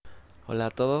Hola a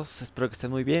todos, espero que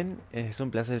estén muy bien. Es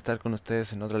un placer estar con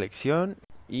ustedes en otra lección.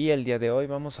 Y el día de hoy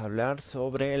vamos a hablar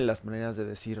sobre las maneras de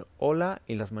decir hola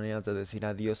y las maneras de decir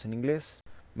adiós en inglés.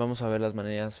 Vamos a ver las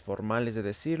maneras formales de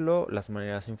decirlo, las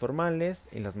maneras informales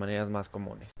y las maneras más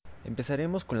comunes.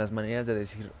 Empezaremos con las maneras de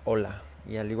decir hola.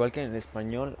 Y al igual que en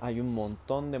español, hay un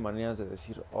montón de maneras de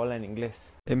decir hola en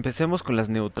inglés. Empecemos con las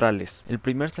neutrales. El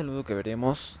primer saludo que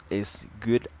veremos es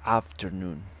good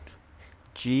afternoon.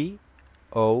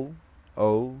 G-O-O-D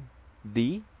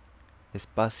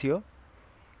espacio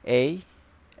A-F-T-E-R-N-O-O-N.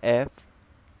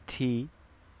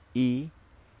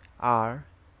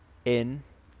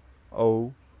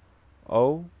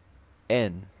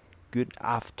 Good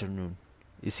afternoon.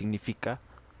 Y significa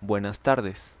buenas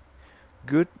tardes.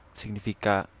 Good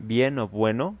significa bien o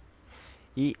bueno.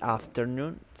 Y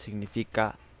afternoon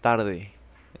significa tarde.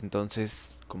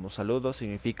 Entonces, como saludo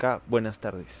significa buenas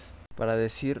tardes. Para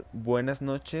decir buenas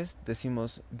noches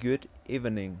decimos good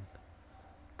evening.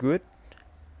 Good,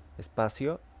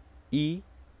 espacio, E,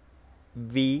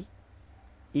 V,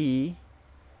 E,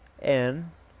 N,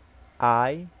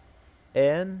 I,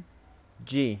 N,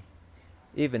 G.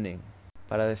 Evening.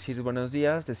 Para decir buenos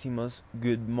días decimos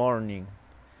good morning.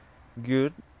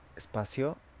 Good,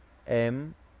 espacio,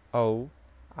 M, O,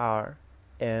 R,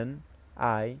 N,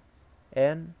 I,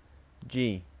 N,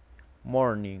 G.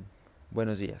 Morning.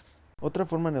 Buenos días. Otra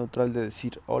forma neutral de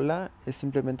decir hola es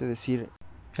simplemente decir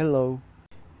hello.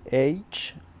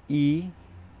 H-E-L-L-O.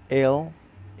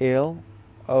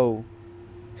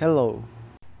 Hello.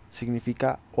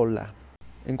 Significa hola.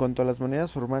 En cuanto a las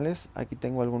maneras formales, aquí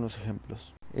tengo algunos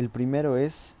ejemplos. El primero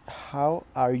es how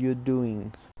are you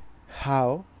doing?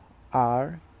 How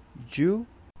are you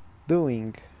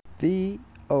doing?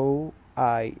 D-O-I-N-G.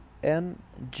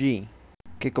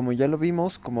 Que como ya lo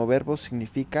vimos, como verbo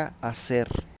significa hacer.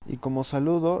 Y como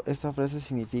saludo, esta frase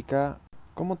significa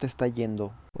 ¿cómo te está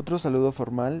yendo? Otro saludo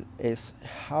formal es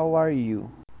how are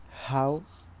you? How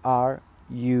are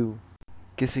you?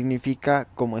 Que significa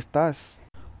 ¿cómo estás?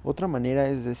 Otra manera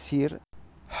es decir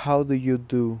how do you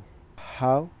do?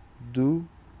 How do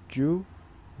you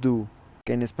do?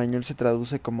 Que en español se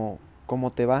traduce como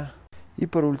 ¿cómo te va? Y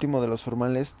por último de los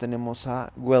formales tenemos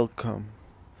a welcome.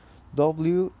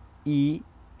 W-E-L-C-O-M-E.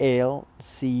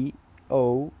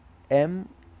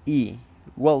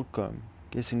 Welcome,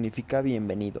 que significa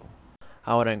bienvenido.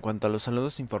 Ahora, en cuanto a los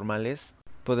saludos informales,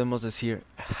 podemos decir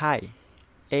hi.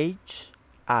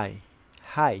 H-I.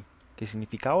 Hi, que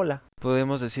significa hola.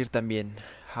 Podemos decir también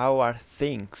how are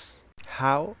things?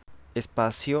 How,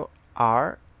 espacio,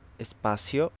 are,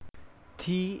 espacio,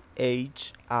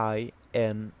 T-H-I-N-G-S.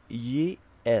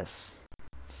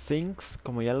 Things,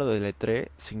 como ya lo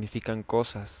deletré, significan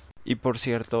cosas. Y por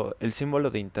cierto, el símbolo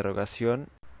de interrogación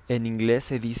en inglés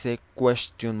se dice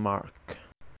question mark.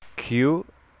 Q-U-E-S-T-I-O-N.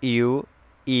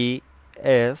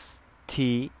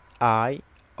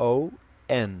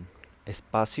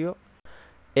 Espacio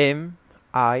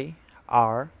M-I-R-K.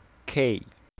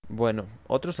 Bueno,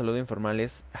 otro saludo informal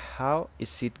es how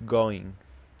is it going?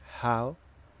 How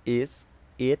is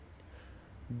it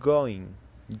going?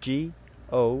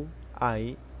 G-O-I-N-G.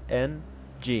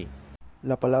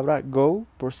 La palabra go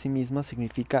por sí misma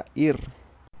significa ir.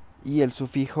 Y el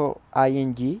sufijo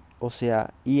ing, o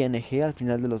sea, ing al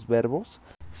final de los verbos,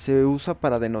 se usa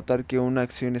para denotar que una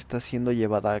acción está siendo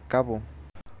llevada a cabo.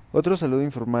 Otro saludo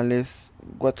informal es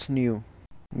what's new.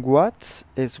 What's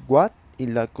es what y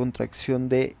la contracción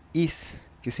de is,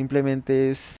 que simplemente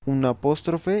es una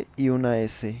apóstrofe y una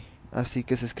s. Así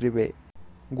que se escribe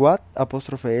what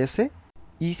apóstrofe s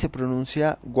y se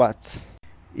pronuncia what's.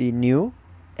 Y new,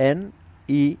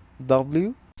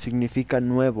 N-I-W, significa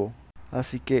nuevo.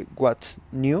 Así que what's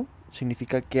new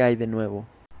significa qué hay de nuevo.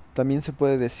 También se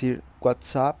puede decir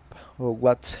what's up o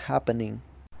what's happening.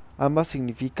 Ambas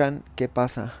significan qué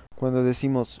pasa. Cuando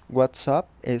decimos what's up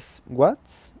es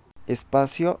what's,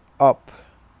 espacio up,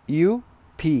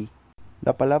 U-P.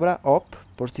 La palabra up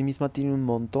por sí misma tiene un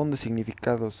montón de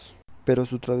significados, pero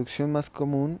su traducción más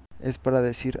común es para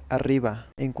decir arriba.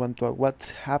 En cuanto a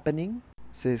what's happening,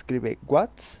 se escribe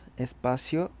what's,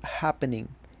 espacio, happening,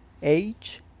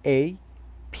 H-A-P-P-E-N-I-N-G,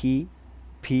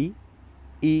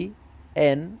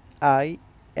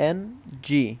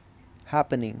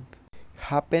 happening.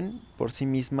 Happen por sí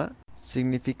misma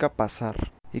significa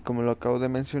pasar. Y como lo acabo de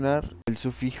mencionar, el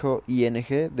sufijo ing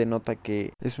denota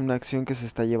que es una acción que se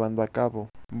está llevando a cabo.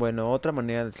 Bueno, otra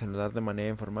manera de saludar de manera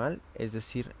informal es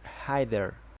decir hi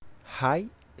there. Hi,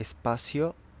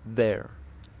 espacio, there.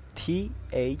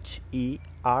 T-H-E-R-E.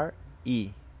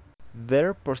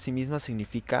 There por sí misma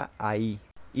significa ahí.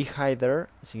 Y hi there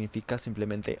significa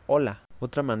simplemente hola.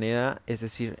 Otra manera es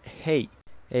decir hey.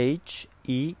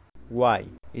 H-E-Y. why,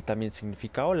 y también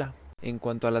significa hola. En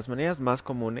cuanto a las maneras más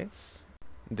comunes,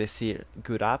 decir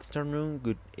good afternoon,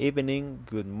 good evening,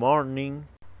 good morning,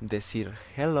 decir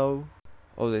hello,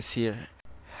 o decir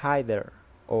hi there,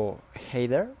 o hey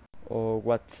there, o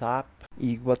what's up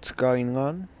y what's going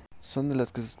on, son de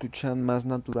las que se escuchan más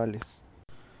naturales.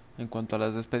 En cuanto a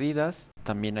las despedidas,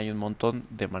 también hay un montón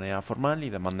de manera formal y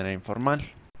de manera informal.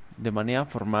 De manera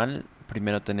formal,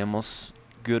 primero tenemos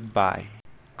goodbye.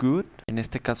 Good, en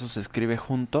este caso se escribe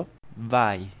junto,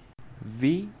 bye.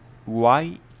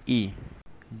 V-Y-E.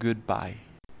 Goodbye.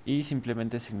 Y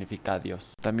simplemente significa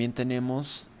adiós. También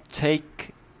tenemos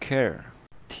take care.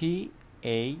 T-A-K-E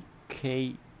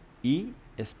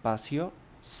espacio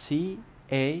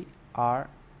C-A-R-E.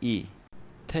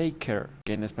 Take care,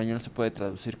 que en español se puede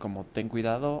traducir como ten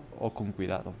cuidado o con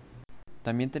cuidado.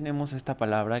 También tenemos esta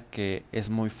palabra que es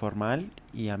muy formal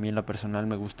y a mí en lo personal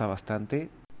me gusta bastante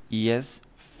y es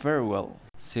farewell.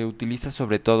 Se utiliza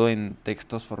sobre todo en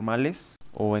textos formales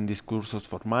o en discursos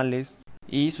formales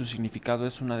y su significado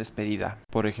es una despedida.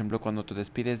 Por ejemplo, cuando te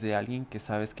despides de alguien que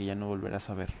sabes que ya no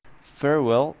volverás a ver.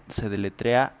 Farewell se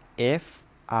deletrea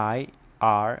F-I-R-E-W-E-L-L.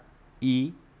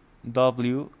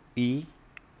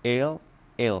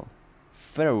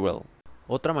 Farewell.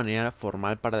 Otra manera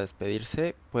formal para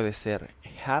despedirse puede ser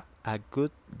have a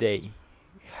good day.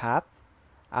 Have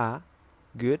a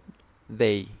good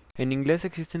day. En inglés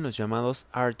existen los llamados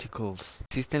articles.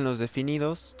 Existen los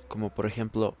definidos, como por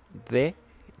ejemplo the,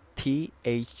 the,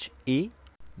 the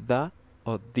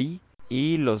o the,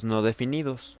 y los no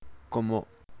definidos, como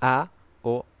a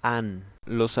o an.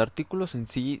 Los artículos en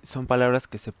sí son palabras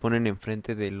que se ponen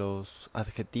enfrente de los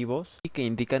adjetivos y que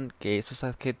indican que esos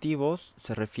adjetivos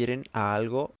se refieren a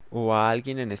algo o a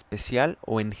alguien en especial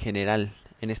o en general.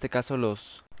 En este caso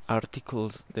los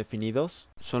articles definidos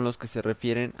son los que se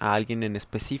refieren a alguien en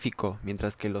específico,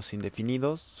 mientras que los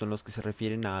indefinidos son los que se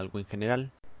refieren a algo en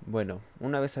general. Bueno,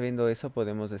 una vez sabiendo eso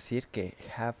podemos decir que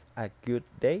have a good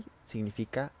day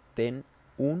significa ten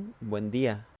un buen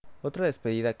día. Otra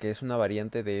despedida que es una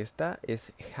variante de esta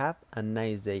es have a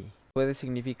nice day. Puede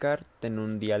significar ten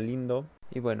un día lindo.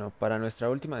 Y bueno, para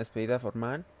nuestra última despedida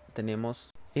formal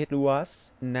tenemos it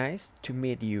was nice to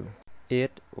meet you. It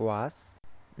was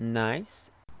nice,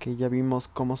 que ya vimos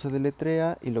cómo se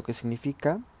deletrea y lo que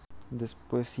significa.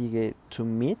 Después sigue to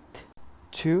meet,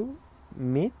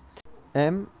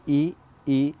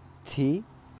 M-E-E-T,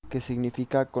 que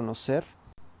significa conocer,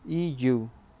 y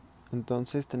you.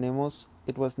 Entonces tenemos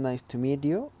it was nice to meet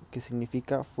you, que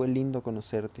significa fue lindo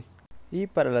conocerte. Y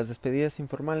para las despedidas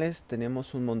informales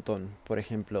tenemos un montón. Por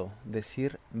ejemplo,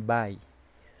 decir bye.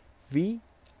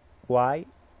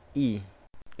 V-Y-E,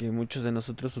 que muchos de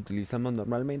nosotros utilizamos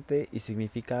normalmente y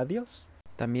significa adiós.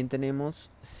 También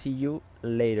tenemos see you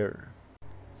later.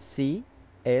 C-S-E-E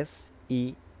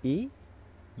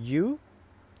you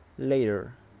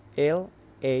later. L-A-T-E-R,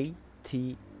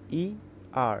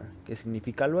 que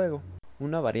significa luego.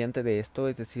 Una variante de esto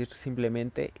es decir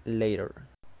simplemente later,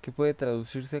 que puede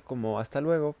traducirse como hasta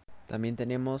luego. También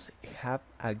tenemos have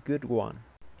a good one.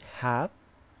 Have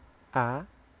a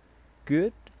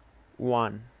good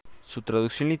one. Su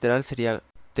traducción literal sería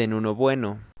ten uno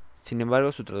bueno. Sin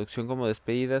embargo, su traducción como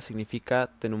despedida significa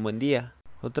ten un buen día.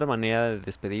 Otra manera de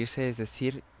despedirse es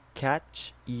decir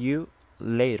catch you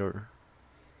later.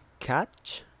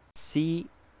 Catch, C-A-T-C-H,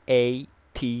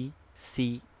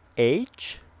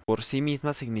 por sí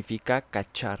misma significa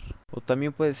cachar, o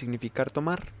también puede significar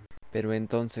tomar. Pero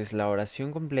entonces la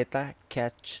oración completa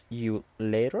catch you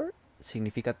later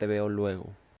significa te veo luego.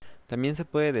 También se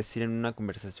puede decir en una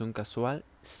conversación casual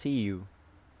see you.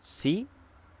 C-S-E-E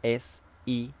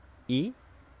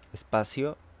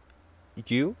espacio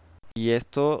you. Y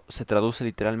esto se traduce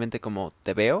literalmente como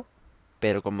te veo,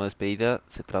 pero como despedida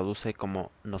se traduce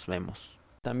como nos vemos.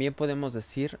 También podemos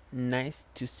decir nice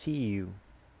to see you.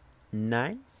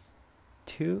 Nice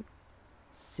to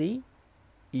see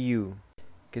you,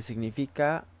 que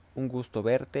significa un gusto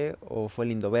verte o fue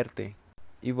lindo verte.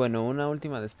 Y bueno, una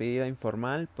última despedida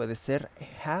informal puede ser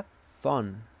have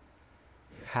fun.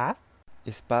 Have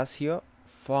espacio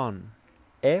fun.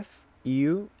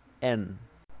 F-U-N,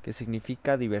 que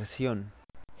significa diversión.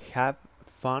 Have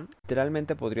fun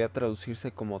literalmente podría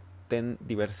traducirse como ten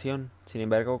diversión. Sin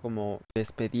embargo, como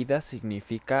despedida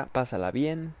significa pásala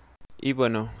bien. Y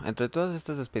bueno, entre todas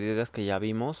estas despedidas que ya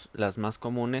vimos, las más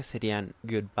comunes serían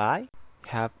goodbye,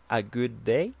 have a good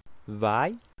day,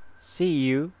 bye, see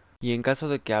you. Y en caso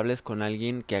de que hables con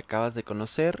alguien que acabas de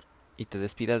conocer y te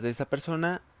despidas de esa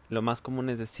persona, lo más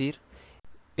común es decir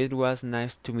it was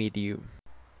nice to meet you.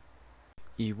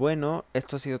 Y bueno,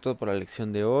 esto ha sido todo por la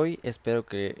lección de hoy. Espero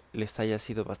que les haya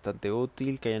sido bastante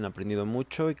útil, que hayan aprendido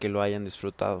mucho y que lo hayan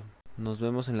disfrutado. Nos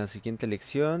vemos en la siguiente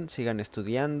lección. Sigan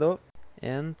estudiando.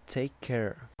 And take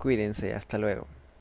care. Cuídense. Hasta luego.